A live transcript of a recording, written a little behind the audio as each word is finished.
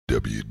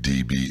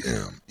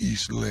WDBM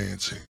East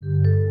Lansing.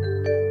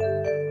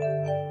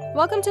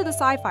 Welcome to the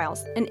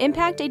Sci-Files, an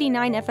Impact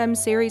 89 FM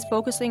series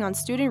focusing on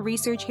student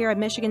research here at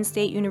Michigan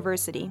State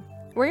University.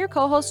 We're your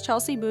co-hosts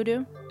Chelsea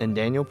Boudou and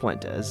Daniel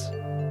Puentes.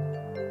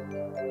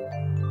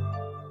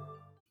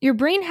 Your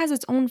brain has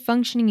its own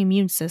functioning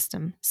immune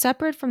system,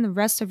 separate from the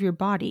rest of your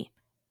body.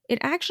 It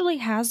actually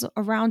has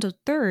around a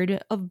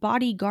third of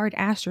bodyguard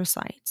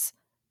astrocytes.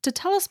 To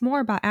tell us more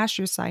about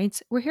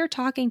astrocytes, we're here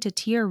talking to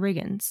Tia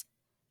Riggins.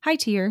 Hi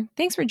Tia,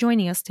 thanks for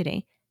joining us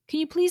today. Can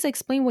you please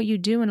explain what you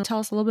do and tell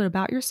us a little bit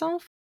about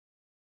yourself?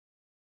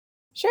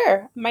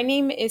 Sure. My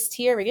name is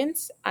Tia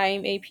Riggins.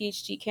 I'm a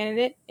PhD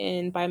candidate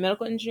in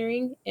biomedical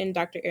engineering in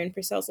Dr. Aaron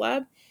Purcell's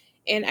lab,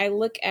 and I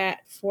look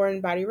at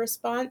foreign body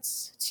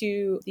response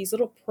to these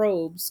little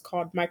probes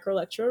called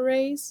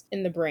microelectroarrays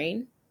in the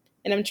brain.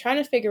 And I'm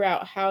trying to figure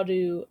out how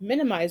to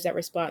minimize that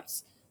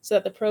response so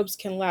that the probes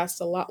can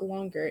last a lot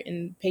longer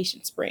in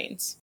patients'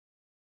 brains.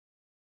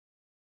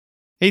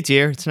 Hey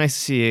Tia, it's nice to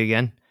see you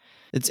again.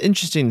 It's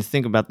interesting to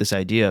think about this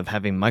idea of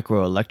having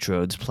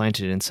microelectrodes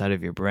planted inside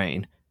of your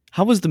brain.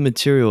 How was the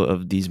material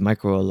of these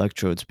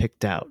microelectrodes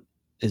picked out?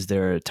 Is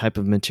there a type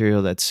of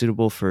material that's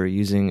suitable for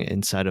using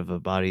inside of a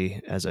body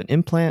as an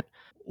implant,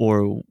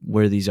 or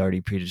were these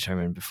already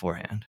predetermined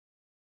beforehand?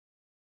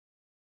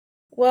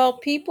 Well,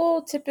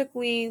 people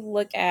typically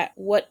look at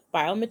what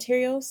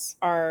biomaterials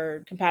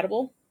are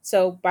compatible.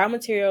 So,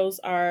 biomaterials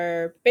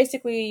are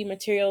basically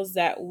materials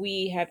that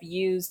we have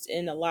used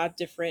in a lot of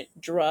different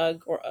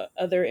drug or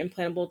other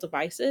implantable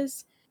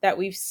devices that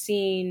we've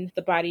seen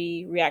the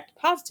body react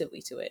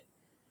positively to it.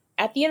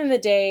 At the end of the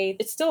day,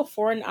 it's still a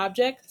foreign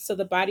object. So,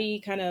 the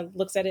body kind of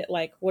looks at it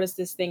like, what is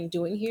this thing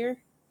doing here?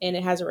 And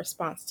it has a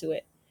response to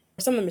it.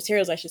 Some of the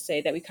materials, I should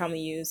say, that we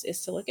commonly use is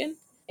silicon.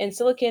 And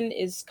silicon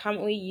is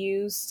commonly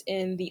used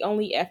in the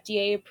only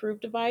FDA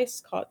approved device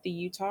called the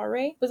Utah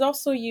array, but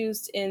also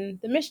used in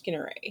the Michigan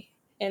array.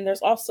 And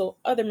there's also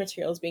other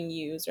materials being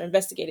used or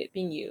investigated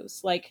being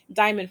used, like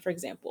diamond, for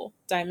example.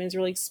 Diamond is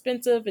really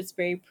expensive, it's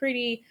very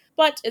pretty,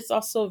 but it's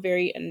also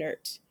very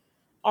inert.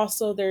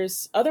 Also,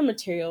 there's other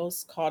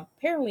materials called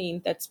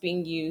perylene that's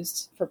being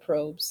used for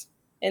probes,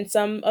 and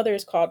some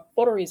others called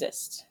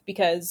photoresist,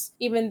 because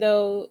even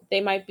though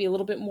they might be a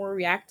little bit more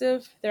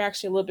reactive, they're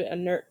actually a little bit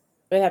inert.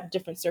 They have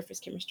different surface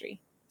chemistry.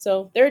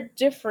 So there are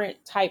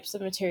different types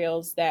of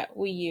materials that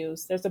we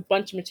use. There's a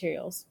bunch of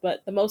materials,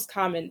 but the most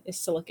common is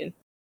silicon.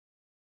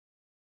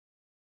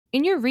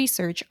 In your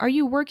research, are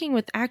you working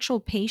with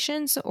actual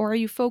patients or are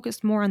you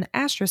focused more on the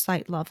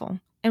astrocyte level?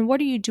 And what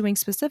are you doing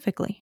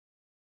specifically?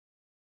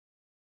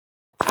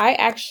 I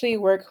actually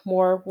work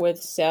more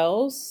with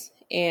cells,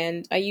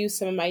 and I use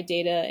some of my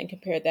data and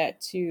compare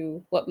that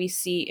to what we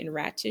see in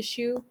rat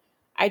tissue.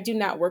 I do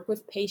not work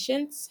with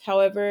patients.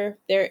 However,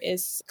 there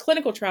is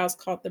clinical trials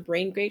called the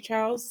Brain Gate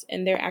trials,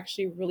 and they're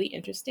actually really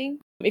interesting.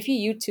 If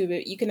you YouTube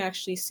it, you can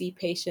actually see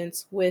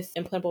patients with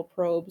implantable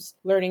probes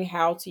learning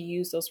how to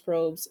use those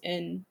probes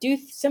and do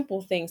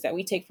simple things that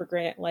we take for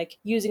granted, like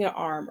using an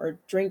arm or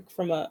drink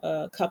from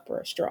a cup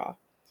or a straw.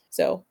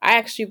 So I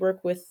actually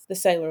work with the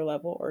cellular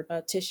level or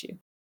tissue.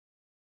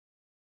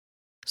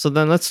 So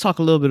then let's talk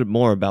a little bit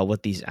more about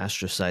what these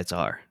astrocytes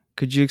are.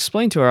 Could you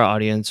explain to our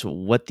audience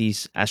what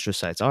these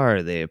astrocytes are?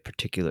 Are they a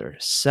particular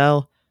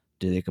cell?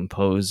 Do they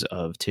compose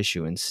of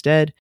tissue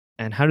instead?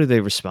 And how do they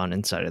respond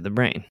inside of the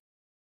brain?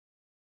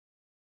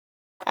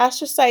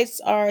 Astrocytes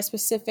are a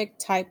specific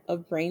type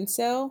of brain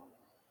cell.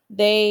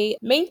 They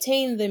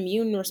maintain the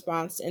immune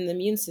response and the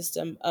immune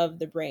system of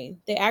the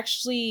brain. They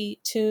actually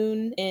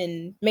tune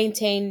and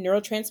maintain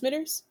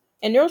neurotransmitters.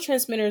 And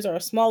neurotransmitters are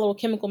small little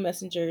chemical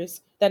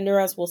messengers that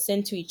neurons will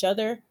send to each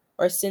other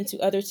or send to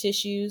other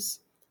tissues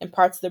and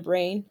parts of the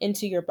brain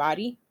into your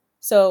body.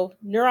 So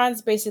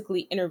neurons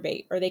basically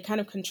innervate, or they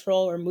kind of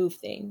control or move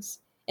things.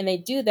 And they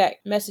do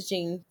that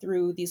messaging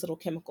through these little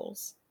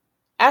chemicals.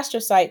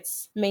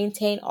 Astrocytes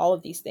maintain all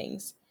of these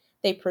things.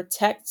 They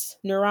protect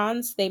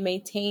neurons, they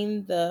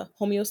maintain the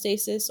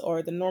homeostasis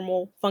or the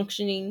normal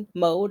functioning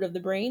mode of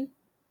the brain.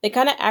 They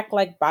kind of act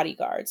like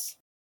bodyguards.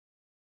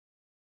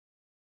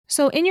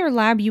 So, in your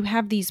lab, you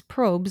have these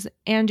probes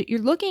and you're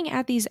looking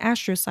at these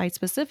astrocytes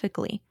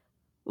specifically.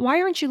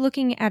 Why aren't you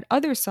looking at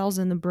other cells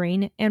in the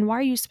brain, and why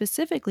are you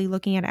specifically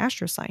looking at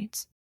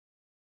astrocytes?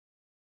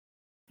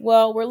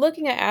 Well, we're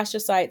looking at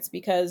astrocytes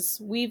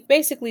because we've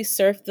basically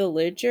surfed the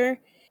literature.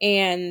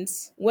 And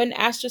when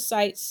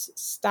astrocytes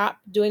stop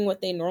doing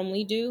what they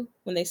normally do,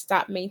 when they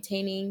stop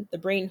maintaining the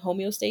brain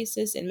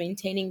homeostasis and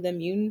maintaining the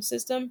immune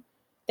system,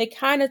 they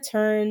kind of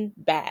turn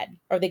bad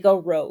or they go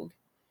rogue.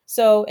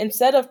 So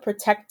instead of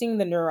protecting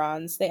the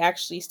neurons, they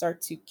actually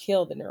start to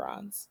kill the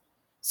neurons.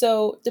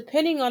 So,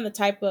 depending on the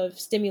type of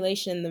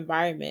stimulation in the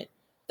environment,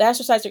 the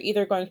astrocytes are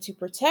either going to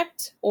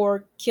protect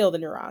or kill the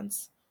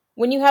neurons.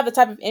 When you have the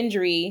type of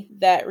injury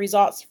that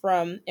results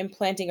from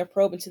implanting a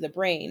probe into the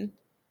brain,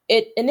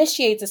 it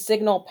initiates a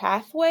signal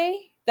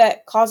pathway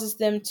that causes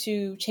them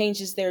to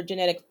changes their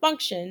genetic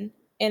function,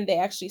 and they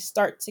actually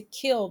start to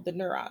kill the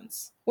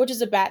neurons, which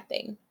is a bad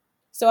thing.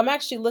 So I'm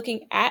actually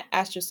looking at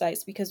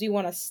astrocytes because we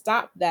want to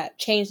stop that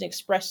change in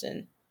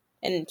expression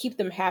and keep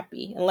them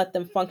happy and let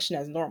them function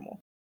as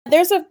normal.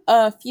 There's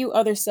a few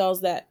other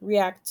cells that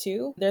react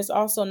too. There's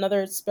also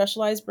another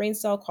specialized brain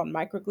cell called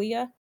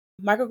microglia.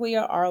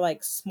 Microglia are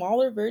like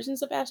smaller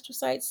versions of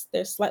astrocytes.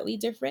 They're slightly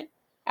different.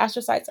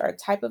 Astrocytes are a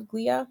type of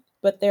glia,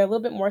 but they're a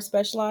little bit more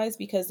specialized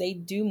because they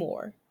do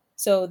more.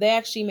 So they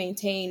actually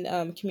maintain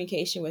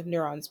communication with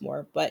neurons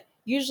more. But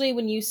usually,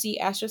 when you see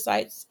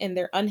astrocytes and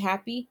they're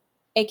unhappy,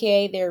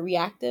 aka they're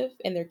reactive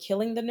and they're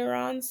killing the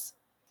neurons,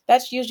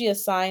 that's usually a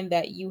sign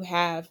that you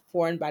have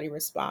foreign body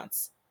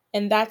response.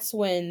 And that's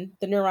when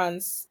the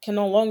neurons can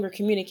no longer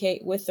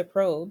communicate with the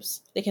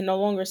probes. They can no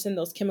longer send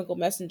those chemical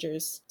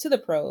messengers to the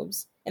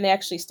probes, and they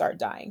actually start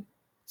dying.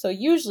 So,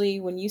 usually,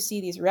 when you see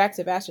these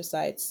reactive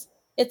astrocytes,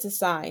 it's a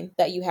sign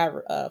that you have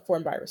a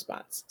foreign body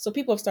response. So,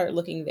 people have started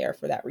looking there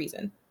for that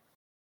reason.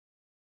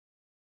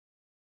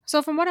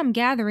 So, from what I'm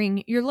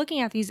gathering, you're looking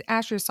at these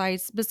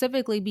astrocytes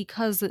specifically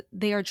because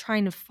they are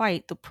trying to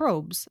fight the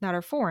probes that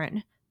are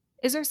foreign.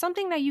 Is there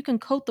something that you can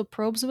coat the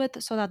probes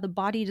with so that the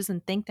body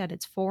doesn't think that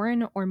it's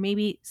foreign, or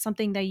maybe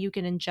something that you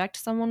can inject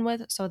someone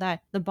with so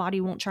that the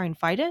body won't try and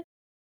fight it?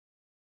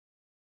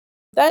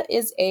 That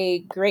is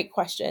a great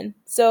question.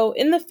 So,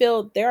 in the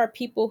field, there are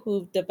people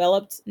who've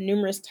developed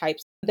numerous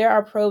types. There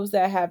are probes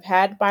that have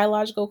had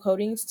biological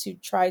coatings to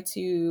try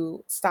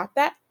to stop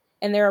that.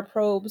 And there are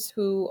probes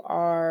who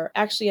are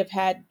actually have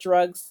had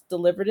drugs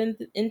delivered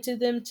into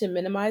them to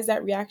minimize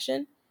that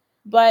reaction.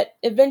 But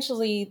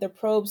eventually, the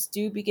probes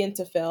do begin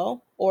to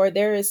fail, or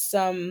there is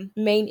some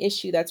main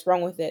issue that's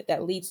wrong with it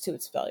that leads to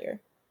its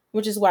failure,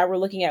 which is why we're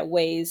looking at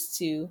ways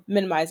to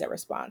minimize that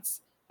response.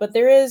 But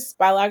there is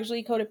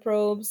biologically coated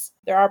probes.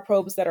 There are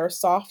probes that are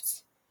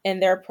soft,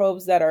 and there are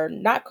probes that are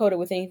not coated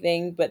with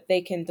anything, but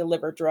they can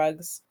deliver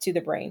drugs to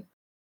the brain.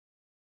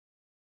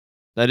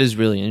 That is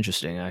really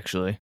interesting,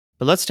 actually.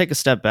 But let's take a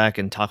step back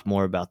and talk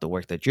more about the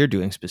work that you're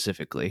doing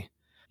specifically.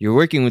 You're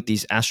working with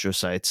these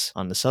astrocytes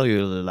on the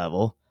cellular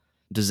level.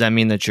 Does that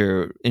mean that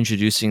you're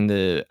introducing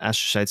the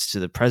astrocytes to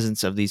the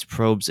presence of these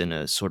probes in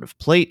a sort of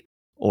plate?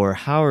 Or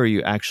how are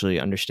you actually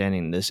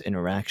understanding this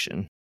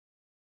interaction?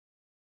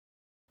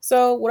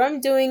 So, what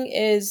I'm doing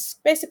is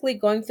basically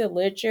going through the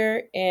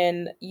literature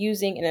and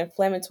using an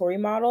inflammatory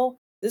model.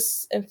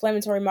 This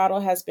inflammatory model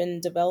has been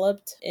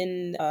developed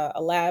in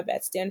a lab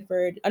at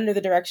Stanford under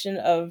the direction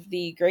of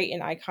the great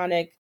and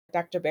iconic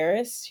Dr.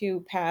 Barris,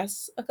 who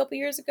passed a couple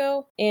years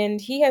ago.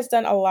 And he has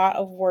done a lot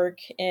of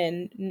work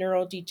in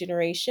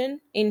neurodegeneration,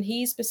 and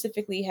he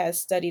specifically has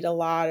studied a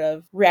lot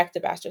of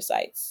reactive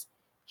astrocytes.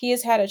 He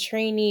has had a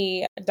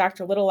trainee,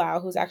 Dr.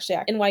 Littleow, who's actually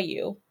at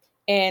NYU,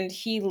 and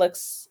he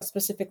looks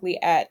specifically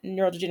at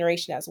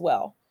neurodegeneration as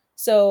well.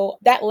 So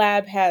that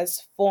lab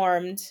has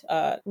formed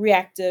a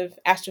reactive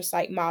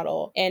astrocyte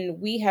model, and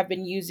we have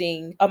been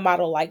using a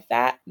model like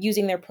that,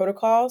 using their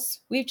protocols.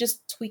 We've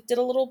just tweaked it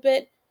a little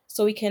bit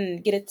so we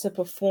can get it to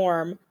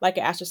perform like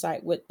an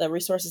astrocyte with the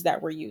resources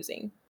that we're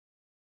using.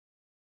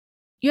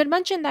 You had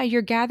mentioned that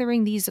you're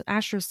gathering these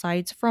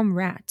astrocytes from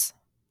rats.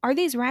 Are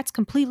these rats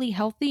completely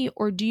healthy,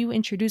 or do you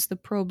introduce the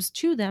probes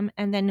to them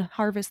and then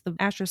harvest the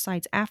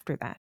astrocytes after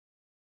that?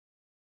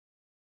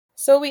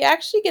 So we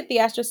actually get the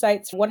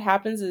astrocytes. What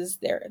happens is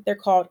they're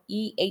called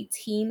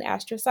E18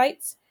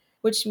 astrocytes,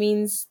 which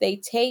means they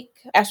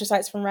take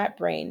astrocytes from rat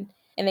brain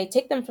and they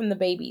take them from the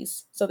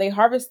babies. So they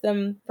harvest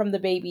them from the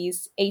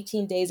babies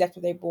 18 days after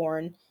they're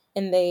born,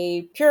 and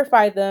they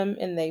purify them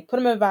and they put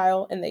them in a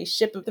vial and they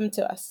ship them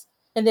to us.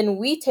 And then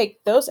we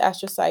take those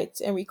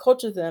astrocytes and we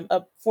culture them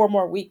up 4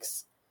 more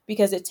weeks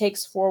because it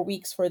takes 4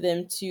 weeks for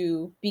them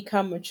to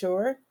become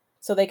mature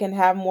so they can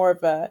have more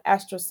of a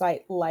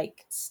astrocyte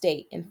like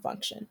state and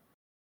function.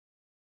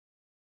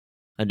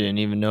 I didn't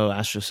even know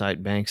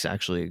astrocyte banks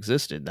actually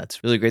existed.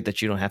 That's really great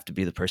that you don't have to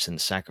be the person to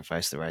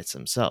sacrifice the rights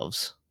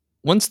themselves.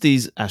 Once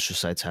these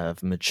astrocytes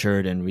have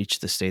matured and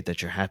reached the state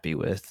that you're happy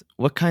with,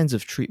 what kinds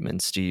of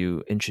treatments do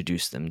you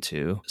introduce them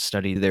to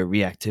study their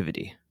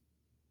reactivity?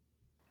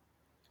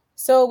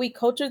 So we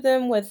culture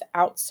them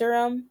without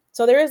serum.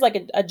 So there is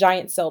like a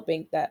giant cell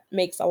bank that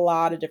makes a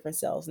lot of different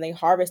cells, and they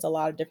harvest a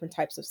lot of different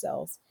types of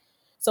cells.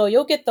 So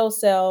you'll get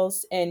those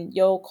cells and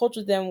you'll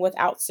culture them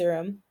without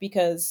serum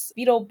because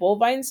fetal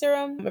bovine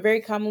serum are very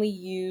commonly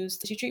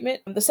used tissue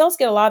treatment. The cells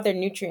get a lot of their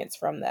nutrients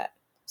from that.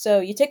 So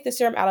you take the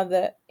serum out of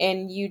the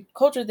and you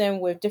culture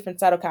them with different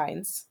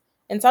cytokines.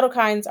 And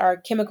cytokines are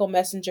chemical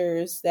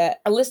messengers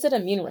that elicit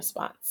immune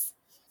response.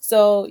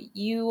 So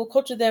you will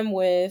culture them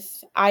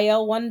with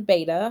IL-1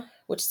 beta,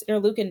 which is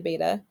interleukin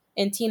beta,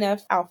 and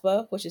TNF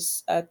alpha, which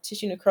is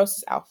tissue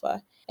necrosis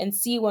alpha, and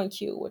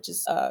C1q, which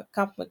is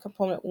complement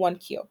component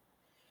 1q.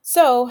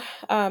 So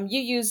you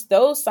use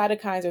those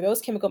cytokines or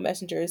those chemical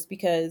messengers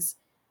because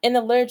in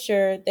the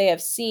literature they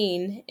have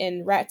seen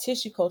in rat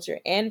tissue culture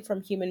and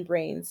from human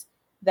brains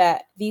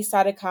that these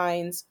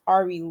cytokines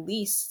are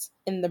released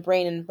in the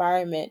brain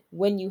environment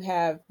when you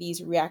have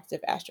these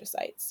reactive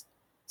astrocytes.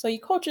 So you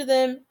culture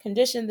them,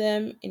 condition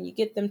them, and you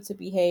get them to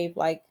behave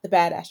like the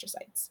bad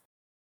astrocytes.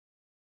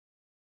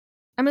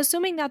 I'm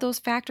assuming that those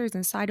factors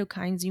and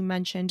cytokines you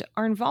mentioned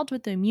are involved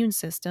with the immune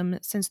system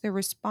since they're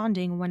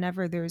responding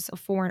whenever there's a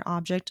foreign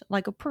object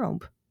like a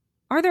probe.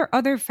 Are there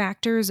other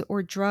factors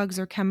or drugs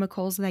or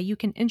chemicals that you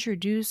can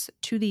introduce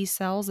to these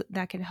cells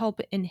that can help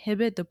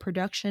inhibit the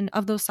production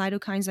of those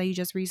cytokines that you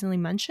just recently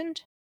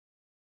mentioned?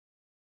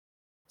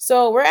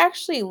 So we're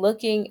actually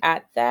looking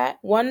at that.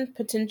 One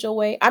potential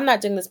way, I'm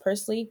not doing this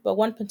personally, but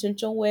one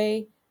potential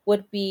way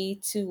would be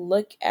to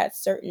look at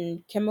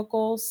certain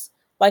chemicals.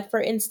 Like,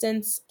 for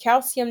instance,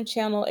 calcium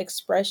channel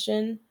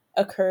expression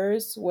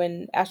occurs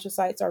when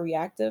astrocytes are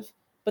reactive,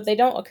 but they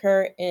don't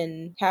occur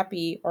in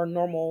happy or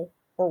normal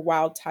or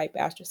wild type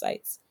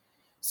astrocytes.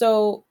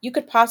 So you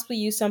could possibly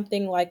use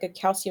something like a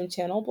calcium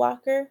channel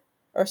blocker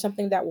or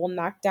something that will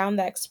knock down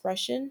that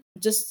expression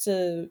just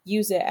to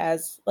use it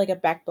as like a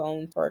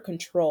backbone for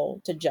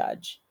control to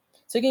judge.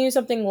 So you can use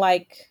something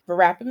like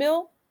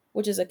verapamil,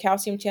 which is a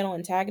calcium channel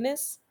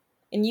antagonist,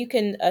 and you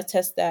can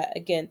test that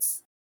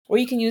against, or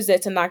you can use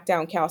it to knock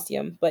down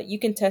calcium, but you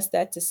can test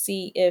that to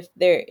see if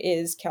there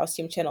is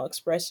calcium channel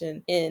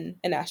expression in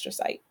an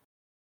astrocyte.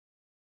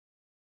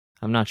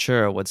 I'm not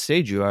sure at what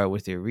stage you are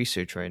with your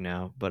research right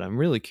now, but I'm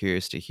really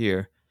curious to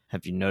hear.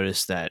 Have you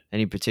noticed that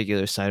any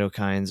particular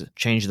cytokines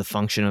change the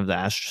function of the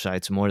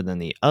astrocytes more than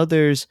the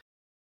others?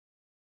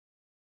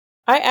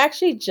 I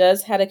actually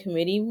just had a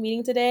committee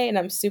meeting today and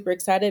I'm super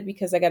excited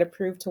because I got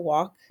approved to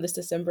walk this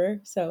December.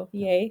 So,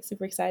 yay,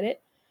 super excited.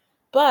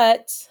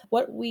 But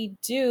what we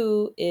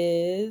do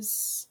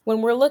is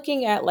when we're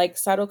looking at like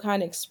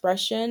cytokine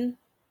expression,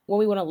 what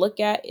we want to look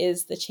at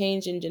is the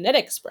change in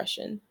genetic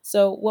expression.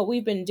 So, what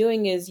we've been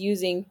doing is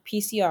using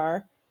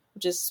PCR,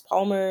 which is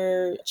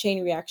polymer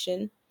chain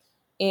reaction,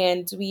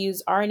 and we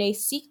use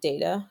RNA-seq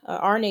data.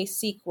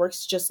 RNA-seq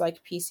works just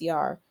like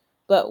PCR,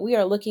 but we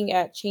are looking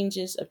at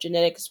changes of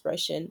genetic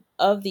expression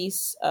of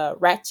these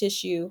rat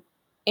tissue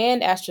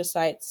and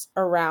astrocytes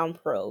around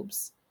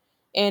probes.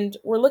 And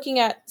we're looking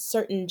at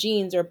certain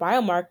genes or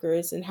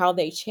biomarkers and how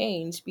they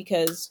change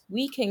because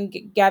we can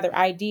gather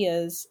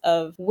ideas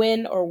of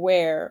when or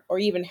where or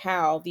even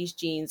how these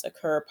genes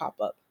occur, pop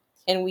up.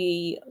 And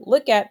we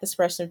look at the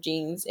expression of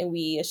genes and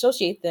we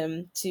associate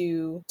them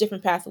to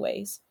different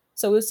pathways.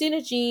 So we've seen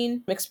a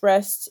gene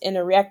expressed in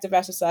a reactive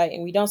astrocyte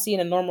and we don't see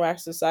it in a normal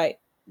astrocyte.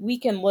 We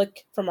can look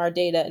from our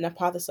data and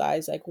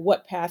hypothesize like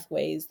what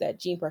pathways that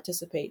gene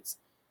participates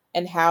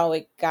and how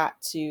it got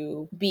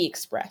to be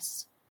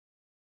expressed.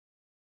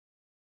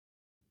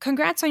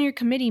 Congrats on your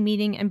committee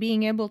meeting and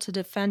being able to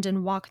defend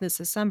and walk this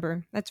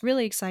December. That's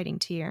really exciting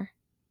to hear.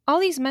 All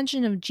these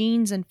mention of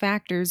genes and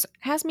factors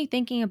has me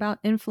thinking about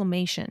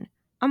inflammation.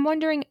 I'm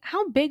wondering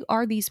how big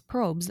are these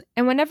probes,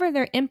 and whenever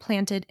they're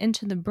implanted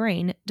into the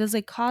brain, does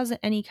it cause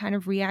any kind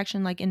of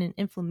reaction like in an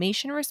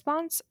inflammation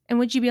response? And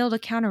would you be able to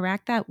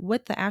counteract that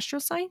with the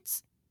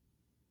astrocytes?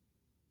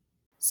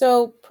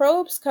 So,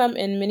 probes come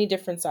in many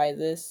different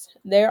sizes.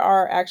 There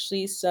are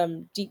actually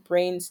some deep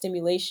brain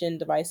stimulation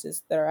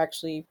devices that are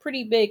actually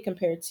pretty big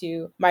compared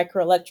to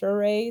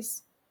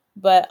microelectroarrays.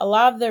 But a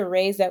lot of the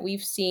arrays that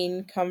we've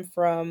seen come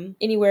from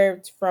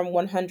anywhere from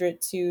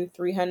 100 to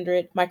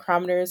 300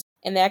 micrometers.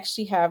 And they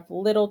actually have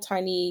little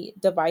tiny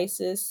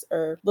devices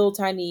or little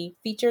tiny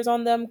features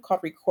on them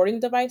called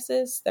recording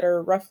devices that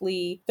are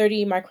roughly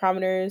 30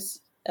 micrometers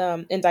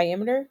in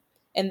diameter,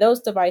 and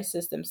those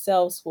devices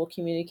themselves will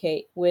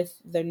communicate with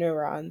the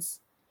neurons.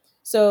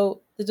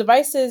 So the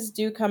devices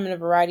do come in a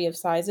variety of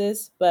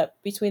sizes, but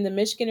between the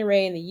Michigan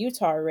array and the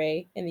Utah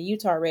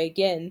array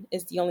again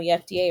is the only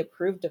FDA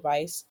approved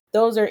device,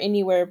 those are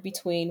anywhere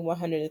between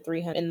 100 to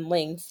 300 in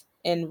length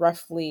and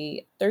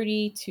roughly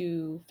 30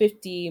 to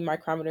 50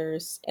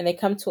 micrometers. And they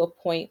come to a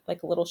point,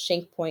 like a little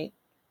shank point,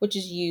 which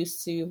is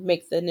used to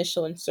make the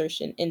initial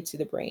insertion into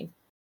the brain.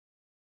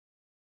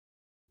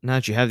 Now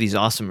that you have these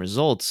awesome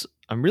results,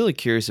 I'm really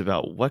curious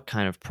about what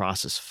kind of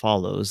process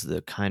follows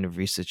the kind of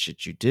research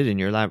that you did in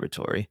your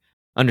laboratory.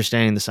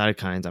 Understanding the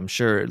cytokines, I'm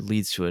sure it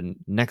leads to a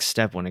next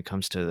step when it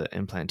comes to the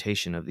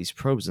implantation of these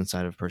probes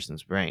inside of a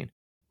person's brain.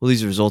 Will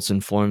these results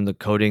inform the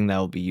coding that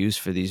will be used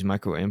for these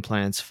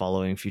microimplants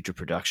following future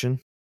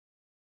production?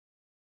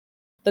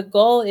 The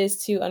goal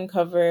is to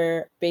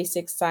uncover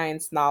basic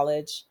science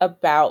knowledge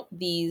about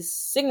these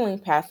signaling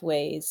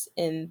pathways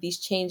and these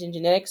change in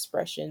genetic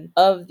expression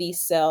of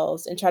these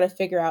cells and try to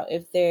figure out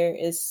if there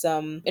is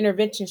some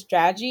intervention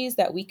strategies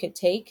that we could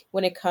take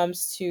when it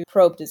comes to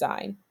probe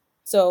design.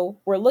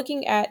 So we're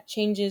looking at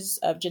changes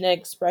of genetic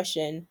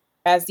expression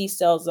as these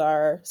cells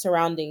are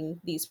surrounding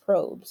these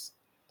probes.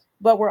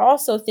 But we're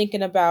also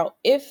thinking about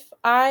if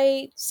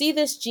I see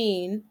this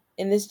gene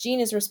and this gene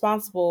is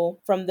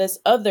responsible from this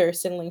other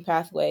signaling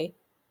pathway,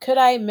 could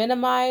I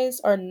minimize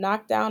or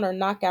knock down or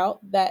knock out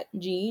that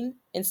gene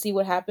and see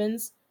what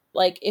happens?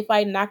 Like if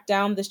I knock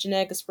down this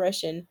genetic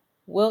expression,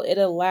 will it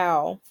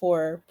allow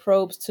for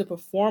probes to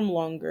perform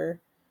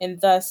longer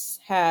and thus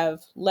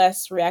have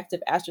less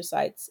reactive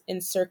astrocytes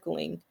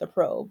encircling the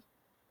probe?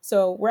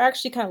 So we're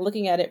actually kind of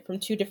looking at it from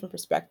two different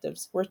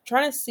perspectives. We're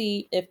trying to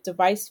see if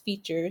device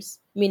features,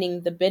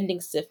 meaning the bending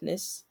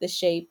stiffness, the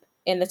shape,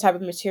 and the type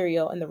of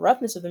material and the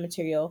roughness of the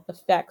material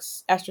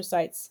affects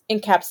astrocytes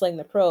encapsulating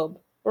the probe.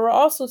 But we're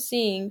also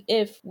seeing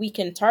if we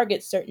can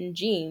target certain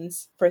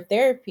genes for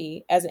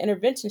therapy as an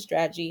intervention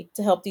strategy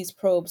to help these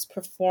probes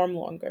perform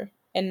longer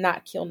and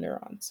not kill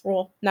neurons.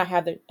 Well, not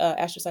have the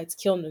astrocytes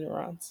kill the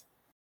neurons.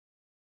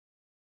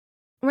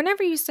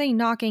 Whenever you say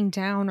knocking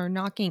down or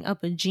knocking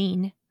up a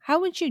gene, how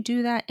would you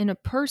do that in a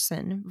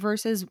person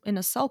versus in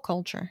a cell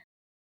culture?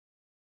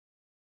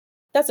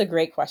 That's a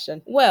great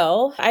question.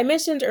 Well, I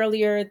mentioned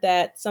earlier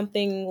that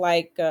something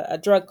like a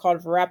drug called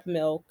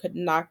verapamil could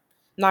knock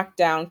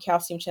down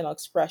calcium channel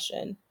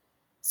expression.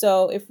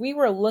 So if we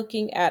were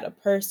looking at a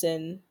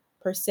person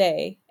per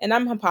se, and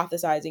I'm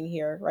hypothesizing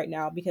here right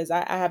now because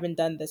I haven't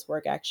done this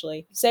work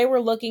actually. Say we're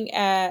looking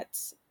at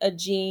a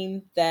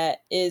gene that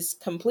is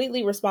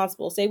completely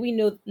responsible. Say we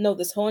know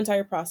this whole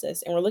entire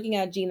process, and we're looking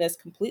at a gene that's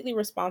completely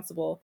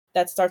responsible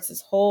that starts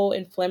this whole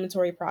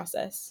inflammatory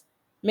process.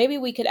 Maybe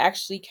we could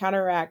actually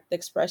counteract the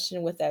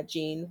expression with that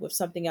gene with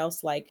something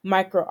else like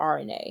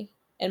microRNA.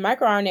 And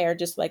microRNA are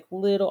just like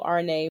little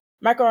RNA.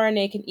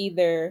 MicroRNA can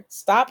either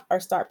stop or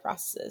start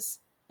processes.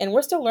 And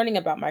we're still learning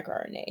about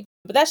microRNA.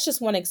 But that's just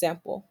one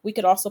example. We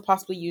could also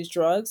possibly use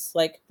drugs,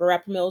 like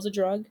verapamil is a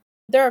drug.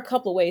 There are a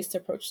couple of ways to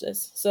approach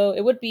this. So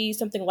it would be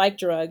something like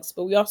drugs,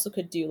 but we also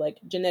could do like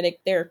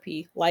genetic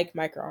therapy like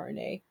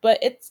microRNA. But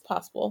it's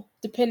possible,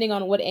 depending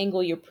on what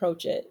angle you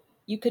approach it.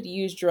 You could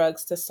use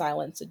drugs to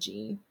silence a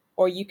gene,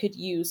 or you could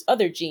use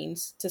other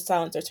genes to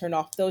silence or turn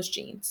off those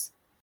genes.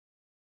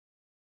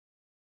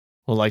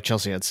 Well, like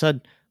Chelsea had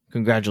said,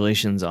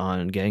 congratulations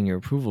on getting your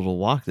approval to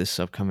walk this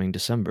upcoming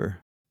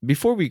December.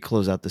 Before we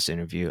close out this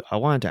interview, I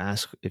wanted to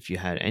ask if you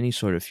had any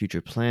sort of future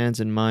plans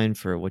in mind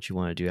for what you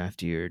want to do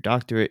after your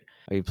doctorate.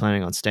 Are you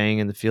planning on staying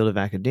in the field of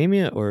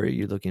academia, or are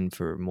you looking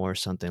for more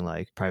something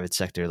like private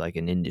sector, like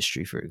an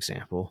industry, for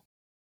example?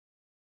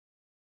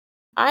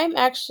 I'm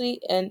actually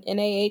an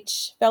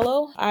NIH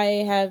fellow.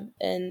 I have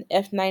an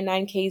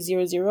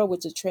F99K00,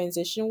 which is a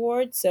transition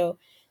award. So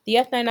the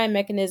F99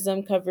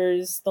 mechanism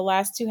covers the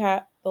last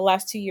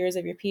two years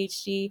of your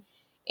PhD,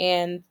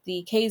 and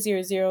the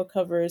K00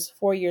 covers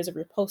 4 years of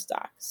your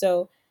postdoc.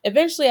 So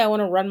eventually, I want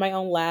to run my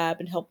own lab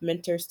and help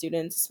mentor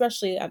students,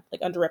 especially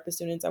like underrepresented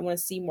students. I want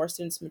to see more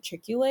students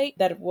matriculate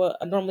that would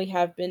normally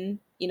have been,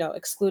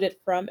 excluded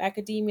from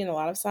academia and a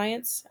lot of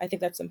science. I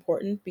think that's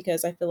important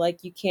because I feel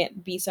like you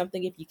can't be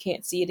something if you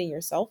can't see it in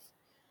yourself.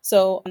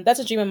 So that's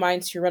a dream of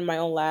mine, to run my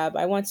own lab.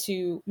 I want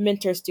to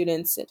mentor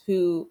students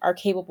who are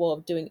capable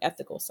of doing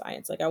ethical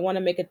science. Like I want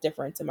to make a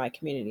difference in my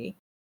community.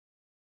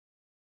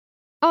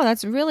 Oh,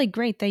 that's really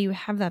great that you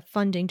have that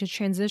funding to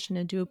transition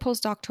into a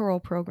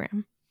postdoctoral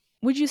program.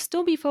 Would you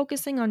still be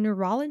focusing on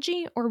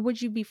neurology, or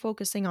would you be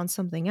focusing on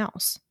something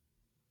else?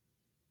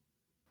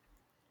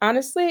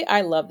 Honestly,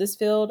 I love this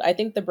field. I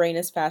think the brain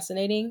is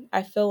fascinating.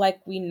 I feel like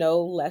we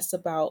know less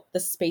about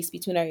the space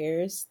between our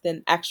ears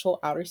than actual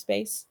outer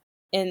space.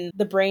 And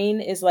the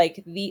brain is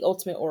like the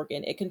ultimate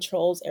organ. It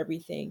controls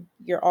everything.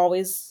 You're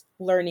always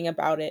learning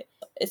about it.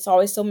 It's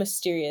always so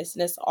mysterious,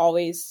 and it's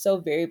always so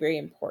very, very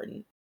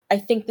important. I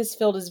think this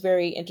field is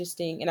very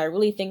interesting, and I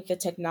really think the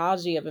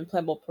technology of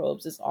implantable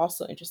probes is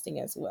also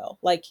interesting as well.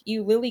 Like,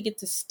 you literally get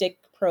to stick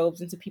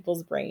probes into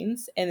people's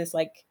brains, and it's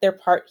like they're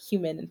part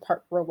human and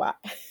part robot.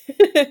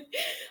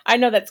 I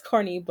know that's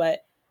corny,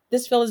 but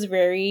this field is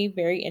very,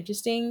 very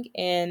interesting.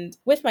 And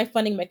with my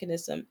funding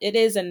mechanism, it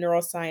is a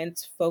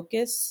neuroscience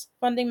focus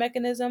funding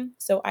mechanism.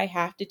 So I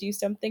have to do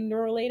something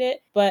neurolated,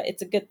 but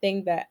it's a good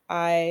thing that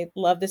I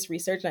love this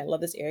research and I love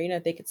this area, and I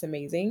think it's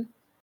amazing.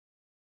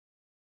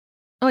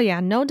 Oh,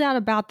 yeah, no doubt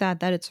about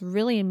that it's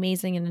really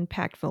amazing and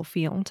impactful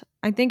field.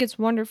 I think it's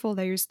wonderful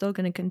that you're still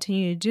going to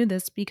continue to do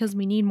this because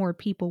we need more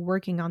people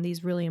working on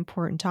these really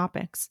important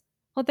topics.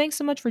 Well, thanks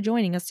so much for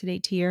joining us today,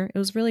 Tier. It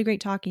was really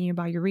great talking to you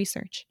about your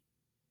research.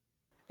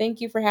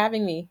 Thank you for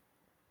having me.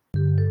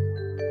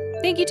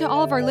 Thank you to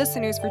all of our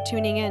listeners for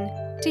tuning in.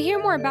 To hear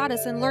more about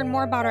us and learn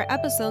more about our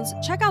episodes,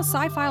 check out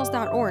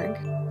scifiles.org.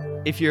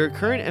 If you're a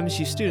current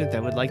MSU student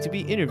that would like to be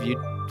interviewed,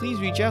 please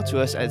reach out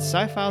to us at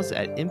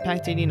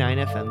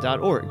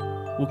scifiles@impact89fm.org.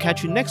 We'll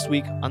catch you next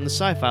week on the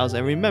Sci-Files,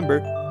 and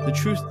remember, the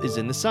truth is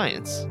in the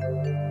science.